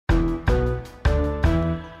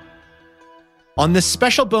On this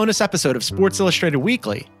special bonus episode of Sports Illustrated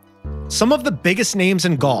Weekly, some of the biggest names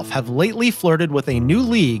in golf have lately flirted with a new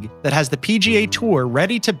league that has the PGA Tour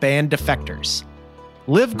ready to ban defectors.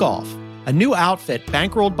 LIV Golf, a new outfit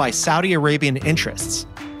bankrolled by Saudi Arabian interests,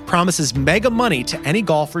 promises mega money to any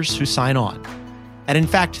golfers who sign on. And in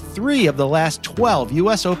fact, 3 of the last 12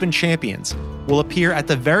 US Open champions will appear at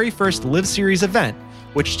the very first LIV Series event,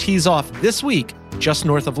 which tees off this week just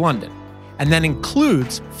north of London, and then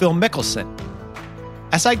includes Phil Mickelson.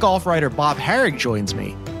 SI Golf writer Bob Harig joins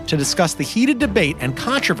me to discuss the heated debate and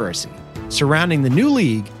controversy surrounding the new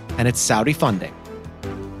league and its Saudi funding.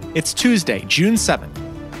 It's Tuesday, June 7th.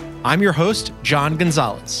 I'm your host, John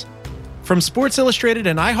Gonzalez. From Sports Illustrated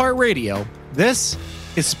and iHeartRadio, this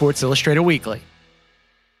is Sports Illustrated Weekly.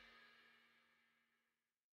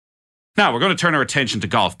 Now, we're going to turn our attention to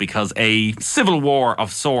golf because a civil war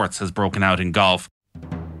of sorts has broken out in golf.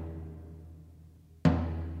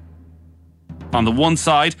 On the one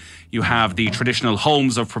side, you have the traditional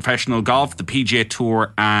homes of professional golf, the PGA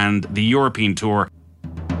Tour and the European Tour.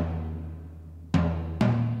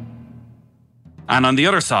 And on the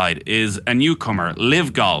other side is a newcomer,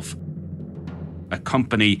 LIV Golf, a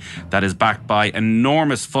company that is backed by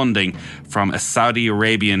enormous funding from a Saudi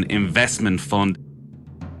Arabian investment fund.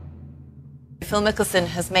 Phil Mickelson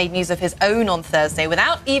has made news of his own on Thursday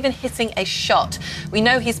without even hitting a shot. We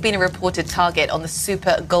know he's been a reported target on the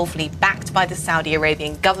Super Golf League backed by the Saudi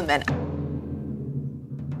Arabian government.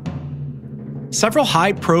 Several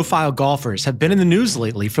high-profile golfers have been in the news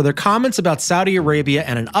lately for their comments about Saudi Arabia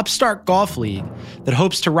and an upstart golf league that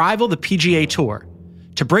hopes to rival the PGA Tour.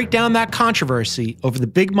 To break down that controversy over the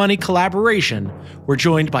big money collaboration, we're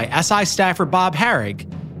joined by SI staffer Bob Harig,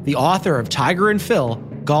 the author of Tiger and Phil,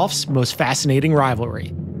 Golf's Most Fascinating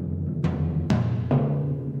Rivalry.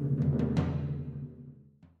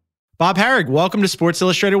 Bob Harig, welcome to Sports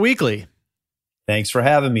Illustrated Weekly. Thanks for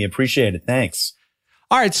having me. Appreciate it. Thanks.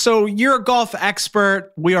 All right, so you're a golf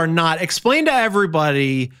expert. We are not. Explain to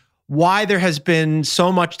everybody why there has been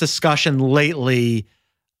so much discussion lately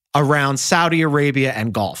around Saudi Arabia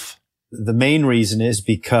and golf. The main reason is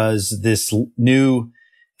because this new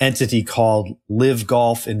entity called LIV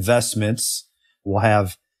Golf Investments will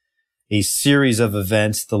have a series of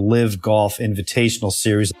events, the LIV Golf Invitational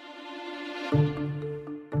Series.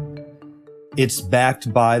 It's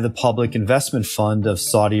backed by the Public Investment Fund of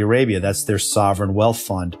Saudi Arabia. That's their sovereign wealth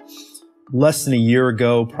fund. Less than a year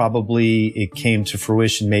ago, probably it came to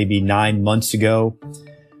fruition maybe 9 months ago,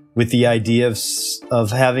 with the idea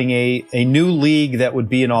of having a new league that would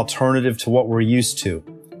be an alternative to what we're used to.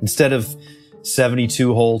 Instead of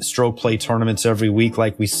 72-hole stroke play tournaments every week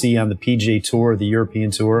like we see on the PGA Tour or the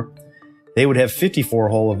European Tour, they would have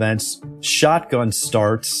 54-hole events, shotgun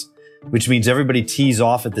starts, which means everybody tees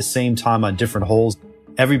off at the same time on different holes.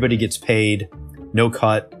 Everybody gets paid, no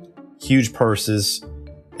cut, huge purses.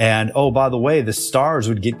 And, oh, by the way, the stars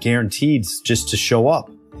would get guaranteed just to show up.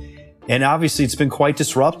 And obviously, it's been quite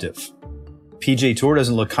disruptive. PGA Tour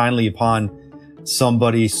doesn't look kindly upon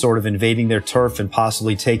somebody sort of invading their turf and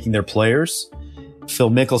possibly taking their players. Phil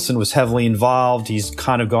Mickelson was heavily involved. He's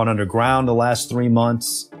kind of gone underground the last 3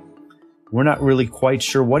 months. We're not really quite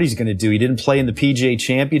sure what he's going to do. He didn't play in the PGA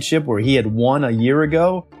Championship where he had won a year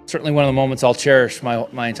ago. Certainly one of the moments I'll cherish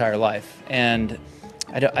my entire life. And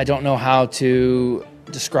I don't know how to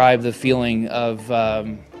describe the feeling of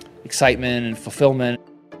excitement and fulfillment.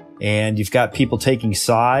 And you've got people taking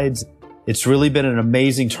sides. It's really been an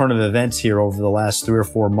amazing turn of events here over the last 3 or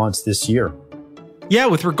 4 months this year. Yeah,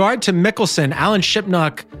 with regard to Mickelson, Alan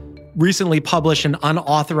Shipnuck recently published an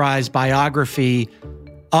unauthorized biography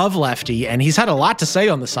of Lefty, and he's had a lot to say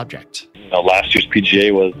on the subject. Last year's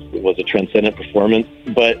PGA was a transcendent performance,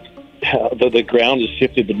 but the ground has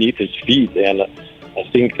shifted beneath his feet, and I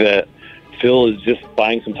think that Phil is just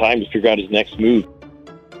buying some time to figure out his next move.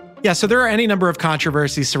 Yeah, so there are any number of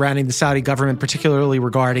controversies surrounding the Saudi government, particularly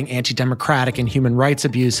regarding anti-democratic and human rights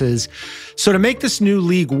abuses. So to make this new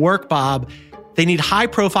league work, Bob, they need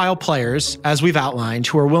high-profile players, as we've outlined,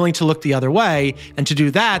 who are willing to look the other way. And to do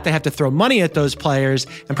that, they have to throw money at those players.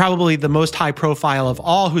 And probably the most high-profile of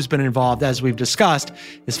all who's been involved, as we've discussed,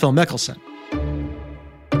 is Phil Mickelson.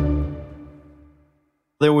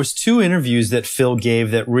 There was 2 interviews that Phil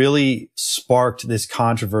gave that really sparked this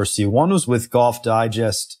controversy. One was with Golf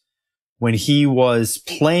Digest when he was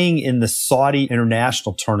playing in the Saudi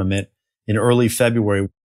International Tournament in early February.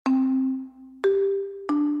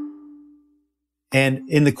 And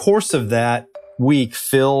in the course of that week,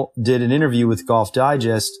 Phil did an interview with Golf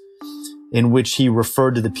Digest in which he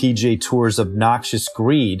referred to the PGA Tour's obnoxious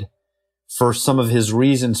greed for some of his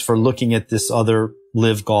reasons for looking at this other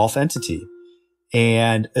LIV Golf entity.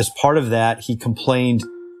 And as part of that, he complained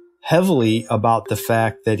heavily about the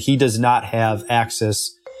fact that he does not have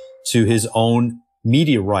access to his own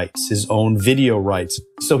media rights, his own video rights.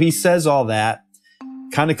 So he says all that,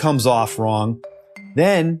 kind of comes off wrong.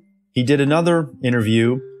 Then he did another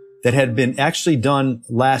interview that had been actually done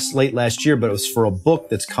late last year, but it was for a book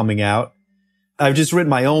that's coming out. I've just written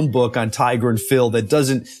my own book on Tiger and Phil that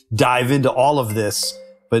doesn't dive into all of this,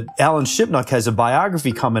 but Alan Shipnuck has a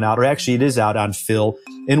biography coming out, or actually it is out, on Phil,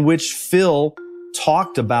 in which Phil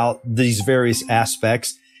talked about these various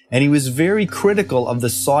aspects, and he was very critical of the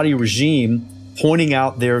Saudi regime, pointing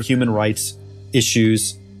out their human rights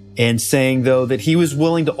issues and saying, though, that he was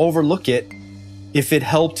willing to overlook it if it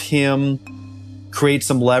helped him create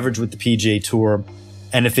some leverage with the PGA Tour.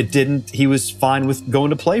 And if it didn't, he was fine with going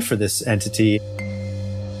to play for this entity.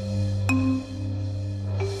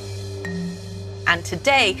 And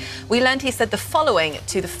today, we learned he said the following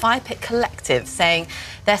to the Fire Pit Collective, saying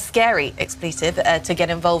they're scary, expletive, to get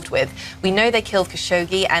involved with. We know they killed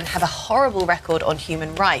Khashoggi and have a horrible record on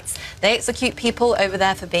human rights. They execute people over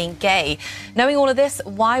there for being gay. Knowing all of this,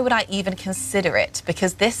 why would I even consider it?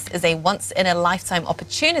 Because this is a once-in-a-lifetime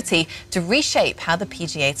opportunity to reshape how the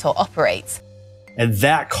PGA Tour operates. And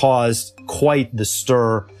that caused quite the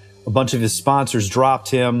stir. A bunch of his sponsors dropped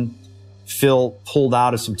him. Phil pulled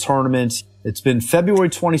out of some tournaments. It's been February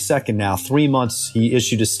 22nd now, 3 months. He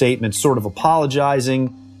issued a statement sort of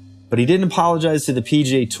apologizing, but he didn't apologize to the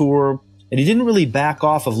PGA Tour, and he didn't really back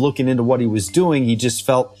off of looking into what he was doing. He just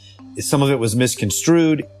felt some of it was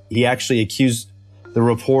misconstrued. He actually accused the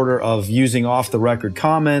reporter of using off-the-record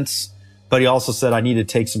comments, but he also said, I need to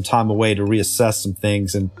take some time away to reassess some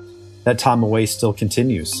things, and that time away still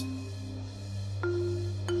continues.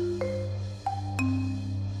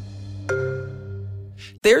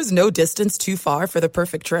 There's no distance too far for the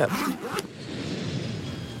perfect trip.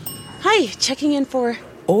 Hi, checking in for...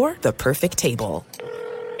 Or the perfect table.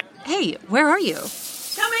 Hey, where are you?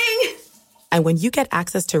 Coming! And when you get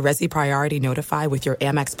access to Resi Priority Notify with your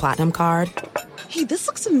Amex Platinum card... Hey, this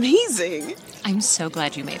looks amazing. I'm so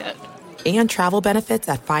glad you made it. And travel benefits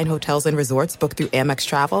at fine hotels and resorts booked through Amex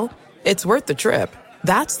Travel, it's worth the trip.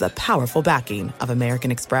 That's the powerful backing of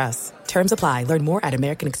American Express. Terms apply. Learn more at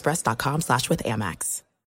americanexpress.com/withAmex.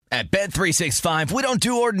 At Bet365, we don't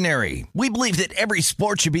do ordinary. We believe that every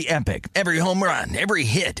sport should be epic. Every home run, every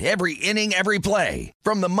hit, every inning, every play.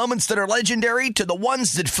 From the moments that are legendary to the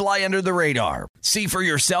ones that fly under the radar. See for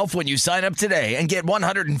yourself when you sign up today and get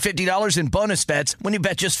 $150 in bonus bets when you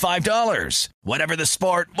bet just $5. Whatever the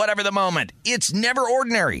sport, whatever the moment, it's never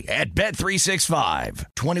ordinary at Bet365.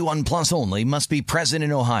 21 plus only. Must be present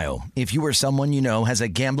in Ohio. If you or someone you know has a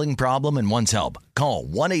gambling problem and wants help, call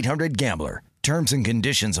 1-800-GAMBLER. Terms and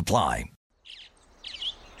conditions apply.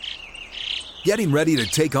 Getting ready to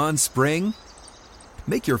take on spring?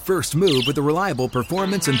 Make your first move with the reliable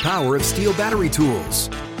performance and power of Steel battery tools.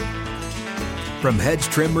 From hedge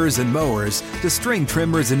trimmers and mowers to string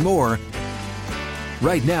trimmers and more,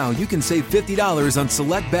 right now you can save $50 on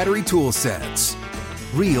select battery tool sets.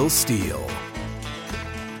 Real Steel.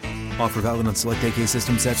 Offer valid on select AK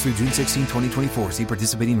system sets through June 16, 2024. See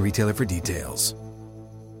participating retailer for details.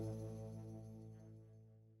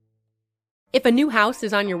 If a new house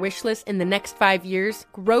is on your wish list in the next 5 years,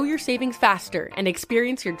 grow your savings faster and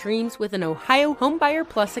experience your dreams with an Ohio Homebuyer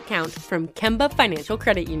Plus account from Kemba Financial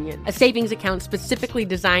Credit Union. A savings account specifically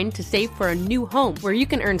designed to save for a new home where you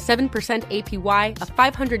can earn 7% APY,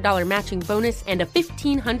 a $500 matching bonus, and a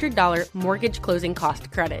 $1,500 mortgage closing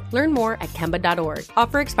cost credit. Learn more at Kemba.org.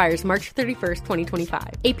 Offer expires March 31st, 2025.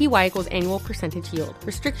 APY equals annual percentage yield.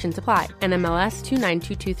 Restrictions apply. NMLS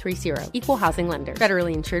 292230. Equal housing lender.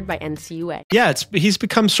 Federally insured by NCUA. Yeah, he's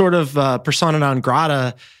become sort of persona non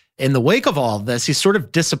grata in the wake of all of this. He sort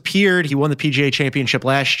of disappeared. He won the PGA Championship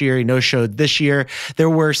last year. He no-showed this year. There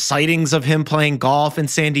were sightings of him playing golf in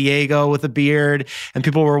San Diego with a beard, and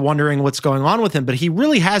people were wondering what's going on with him. But he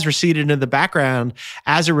really has receded into the background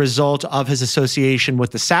as a result of his association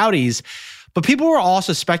with the Saudis. But people were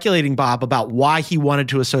also speculating, Bob, about why he wanted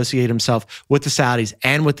to associate himself with the Saudis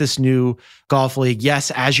and with this new golf league.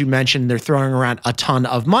 Yes, as you mentioned, they're throwing around a ton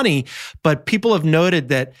of money, but people have noted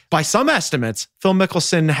that by some estimates, Phil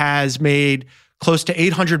Mickelson has made close to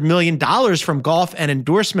 $800 million from golf and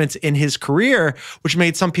endorsements in his career, which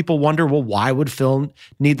made some people wonder, well, why would Phil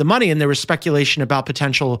need the money? And there was speculation about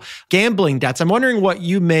potential gambling debts. I'm wondering what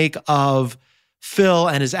you make of Phil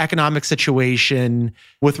and his economic situation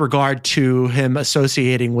with regard to him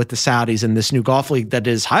associating with the Saudis in this new golf league that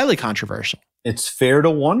is highly controversial. It's fair to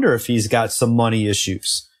wonder if he's got some money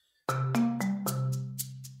issues.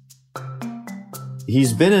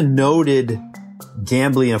 He's been a noted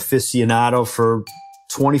gambling aficionado for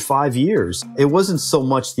 25 years. It wasn't so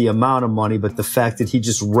much the amount of money, but the fact that he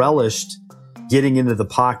just relished getting into the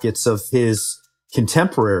pockets of his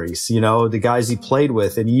contemporaries, the guys he played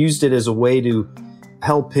with, and used it as a way to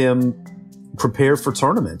help him prepare for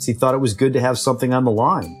tournaments. He thought it was good to have something on the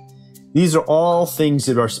line. These are all things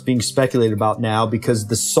that are being speculated about now because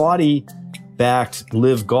the Saudi-backed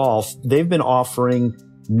LIV Golf, they've been offering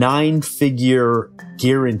 9-figure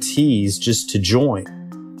guarantees just to join.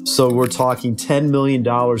 So we're talking $10 million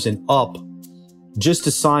and up just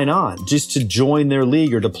to sign on, just to join their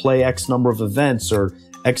league or to play X number of events or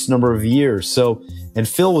X number of years. So, and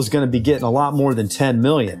Phil was going to be getting a lot more than 10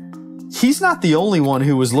 million. He's not the only one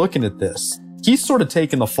who was looking at this. He's sort of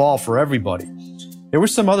taken the fall for everybody. There were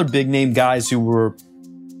some other big name guys who were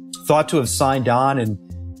thought to have signed on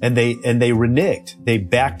and they reneged. They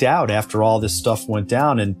backed out after all this stuff went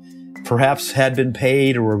down and perhaps had been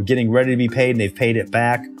paid or were getting ready to be paid and they've paid it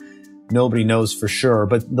back. Nobody knows for sure.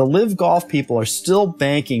 But the LIV Golf people are still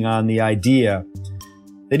banking on the idea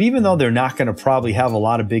that even though they're not going to probably have a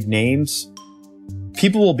lot of big names,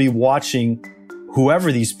 people will be watching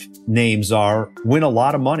whoever these names are win a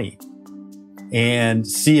lot of money and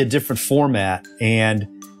see a different format. And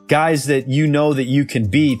guys that that you can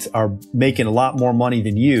beat are making a lot more money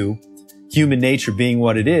than you. Human nature being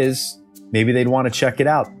what it is, maybe they'd want to check it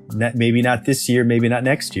out. Maybe not this year, maybe not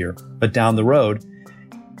next year, but down the road.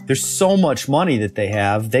 There's so much money that they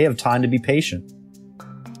have time to be patient.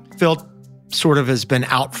 Phil sort of has been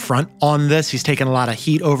out front on this. He's taken a lot of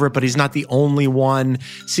heat over it, but he's not the only one.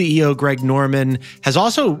 CEO Greg Norman has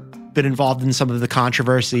also been involved in some of the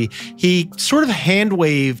controversy. He sort of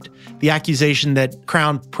hand-waved the accusation that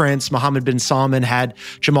Crown Prince Mohammed bin Salman had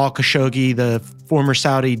Jamal Khashoggi, the former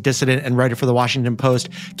Saudi dissident and writer for the Washington Post,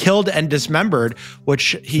 killed and dismembered,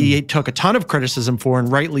 which he took a ton of criticism for,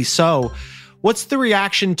 and rightly so. What's the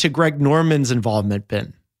reaction to Greg Norman's involvement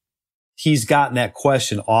been? He's gotten that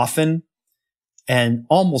question often, and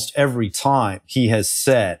almost every time he has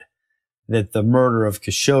said that the murder of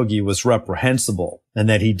Khashoggi was reprehensible and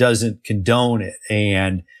that he doesn't condone it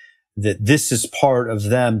and that this is part of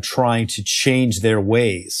them trying to change their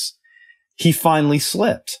ways. He finally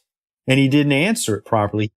slipped and he didn't answer it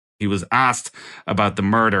properly. He was asked about the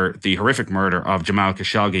murder, the horrific murder of Jamal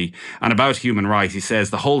Khashoggi, and about human rights. He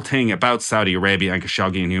says the whole thing about Saudi Arabia and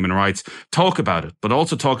Khashoggi and human rights, talk about it, but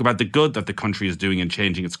also talk about the good that the country is doing in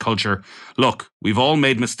changing its culture. Look, we've all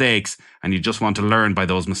made mistakes, and you just want to learn by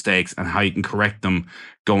those mistakes and how you can correct them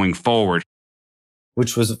going forward.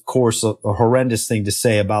 Which was, of course, a horrendous thing to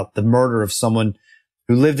say about the murder of someone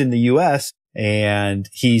who lived in the U.S., and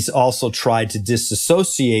he's also tried to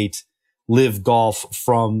disassociate LIV Golf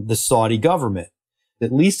from the Saudi government.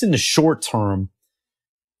 At least in the short term,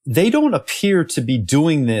 they don't appear to be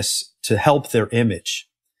doing this to help their image.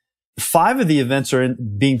 5 of the events are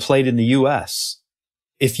being played in the U.S.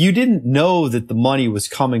 If you didn't know that the money was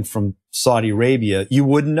coming from Saudi Arabia, you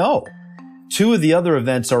wouldn't know. 2 of the other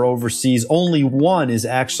events are overseas. Only 1 is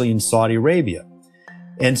actually in Saudi Arabia.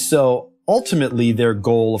 And so ultimately their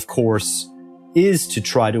goal, of course, is to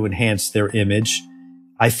try to enhance their image.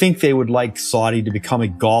 I think they would like Saudi to become a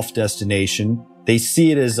golf destination. They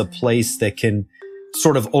see it as a place that can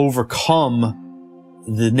sort of overcome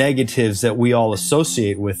the negatives that we all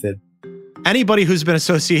associate with it. Anybody who's been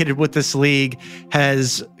associated with this league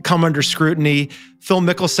has come under scrutiny. Phil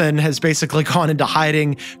Mickelson has basically gone into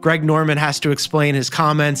hiding. Greg Norman has to explain his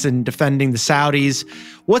comments in defending the Saudis.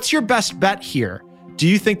 What's your best bet here? Do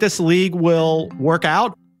you think this league will work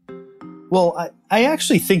out? Well, I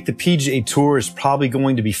actually think the PGA Tour is probably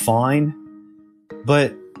going to be fine,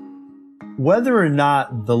 but whether or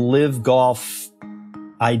not the LIV Golf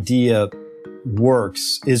idea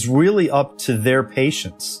works is really up to their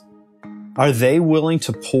patience. Are they willing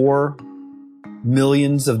to pour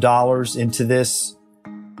millions of dollars into this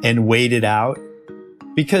and wait it out?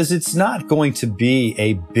 Because it's not going to be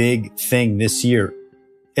a big thing this year.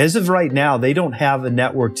 As of right now, they don't have a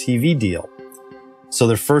network TV deal. So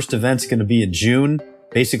their first event's going to be in June,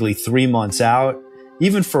 basically 3 months out.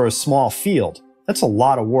 Even for a small field, that's a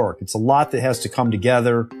lot of work. It's a lot that has to come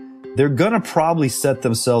together. They're going to probably set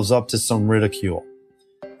themselves up to some ridicule.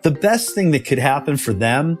 The best thing that could happen for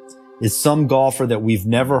them is some golfer that we've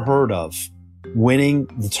never heard of winning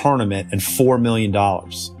the tournament and $4 million.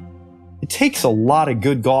 It takes a lot of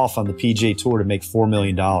good golf on the PGA Tour to make $4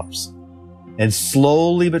 million. And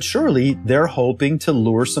slowly but surely, they're hoping to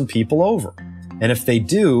lure some people over. And if they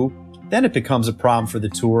do, then it becomes a problem for the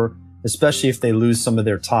tour, especially if they lose some of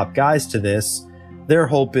their top guys to this. Their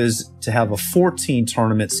hope is to have a 14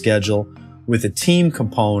 tournament schedule with a team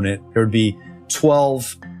component. There would be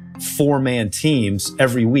 12 4-man teams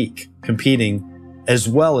every week competing as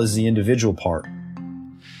well as the individual part.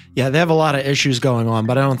 Yeah, they have a lot of issues going on,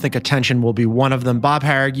 but I don't think attention will be one of them. Bob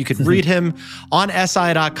Harrig, you could read him on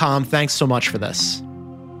SI.com. Thanks so much for this.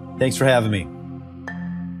 Thanks for having me.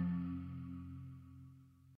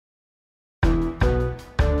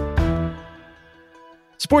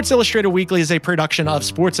 Sports Illustrated Weekly is a production of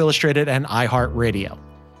Sports Illustrated and iHeartRadio.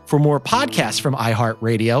 For more podcasts from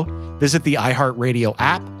iHeartRadio, visit the iHeartRadio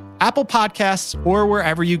app, Apple Podcasts, or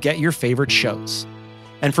wherever you get your favorite shows.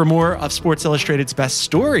 And for more of Sports Illustrated's best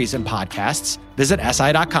stories and podcasts, visit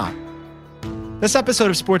SI.com. This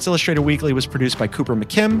episode of Sports Illustrated Weekly was produced by Cooper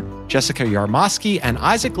McKim, Jessica Yarmosky, and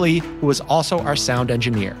Isaac Lee, who is also our sound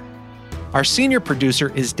engineer. Our senior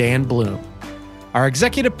producer is Dan Bloom. Our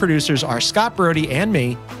executive producers are Scott Brody and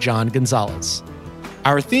me, John Gonzalez.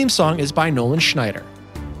 Our theme song is by Nolan Schneider.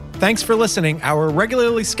 Thanks for listening. Our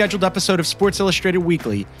regularly scheduled episode of Sports Illustrated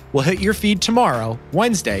Weekly will hit your feed tomorrow,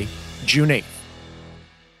 Wednesday, June 8th.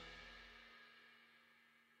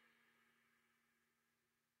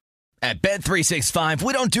 At Bet365,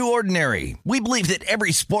 we don't do ordinary. We believe that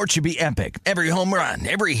every sport should be epic. Every home run,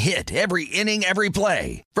 every hit, every inning, every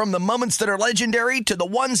play. From the moments that are legendary to the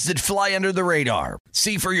ones that fly under the radar.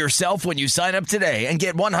 See for yourself when you sign up today and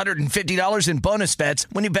get $150 in bonus bets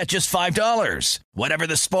when you bet just $5. Whatever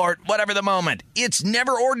the sport, whatever the moment, it's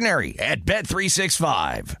never ordinary at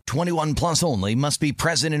Bet365. 21 plus only. Must be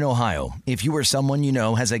present in Ohio. If you or someone you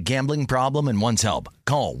know has a gambling problem and wants help,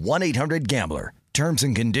 call 1-800-GAMBLER. Terms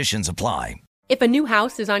and conditions apply. If a new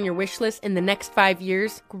house is on your wish list in the next 5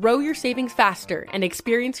 years, grow your savings faster and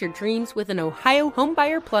experience your dreams with an Ohio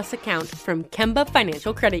Homebuyer Plus account from Kemba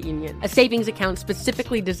Financial Credit Union. A savings account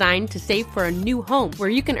specifically designed to save for a new home where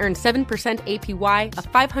you can earn 7% APY,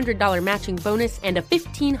 a $500 matching bonus, and a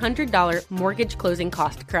 $1,500 mortgage closing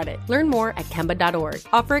cost credit. Learn more at Kemba.org.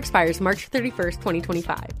 Offer expires March 31st,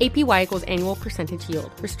 2025. APY equals annual percentage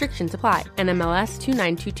yield. Restrictions apply. NMLS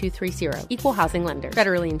 292230. Equal housing lender.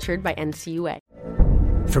 Federally insured by NCUA.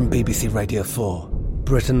 From BBC Radio 4,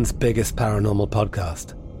 Britain's biggest paranormal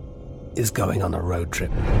podcast is going on a road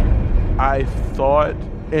trip. I thought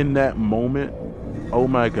in that moment, oh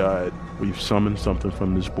my God, we've summoned something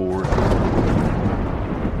from this board.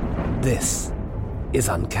 This is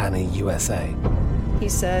Uncanny USA. He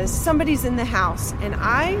says, somebody's in the house, and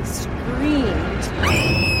I screamed.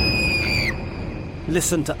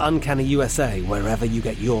 Listen to Uncanny USA wherever you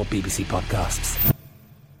get your BBC podcasts,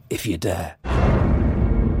 if you dare.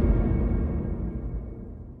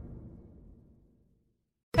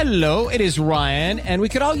 Hello, it is Ryan, and we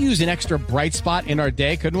could all use an extra bright spot in our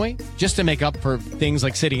day, couldn't we? Just to make up for things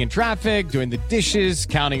like sitting in traffic, doing the dishes,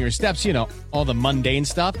 counting your steps, you know, all the mundane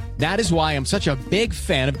stuff. That is why I'm such a big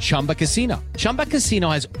fan of Chumba Casino. Chumba Casino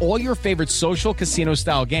has all your favorite social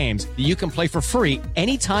casino-style games that you can play for free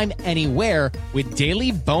anytime, anywhere with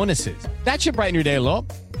daily bonuses. That should brighten your day a little.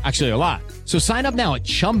 Actually, a lot. So sign up now at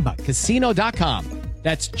ChumbaCasino.com.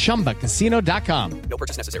 That's ChumbaCasino.com. No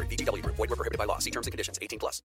purchase necessary. VGW Group. Void where prohibited by law. See terms and conditions. 18+.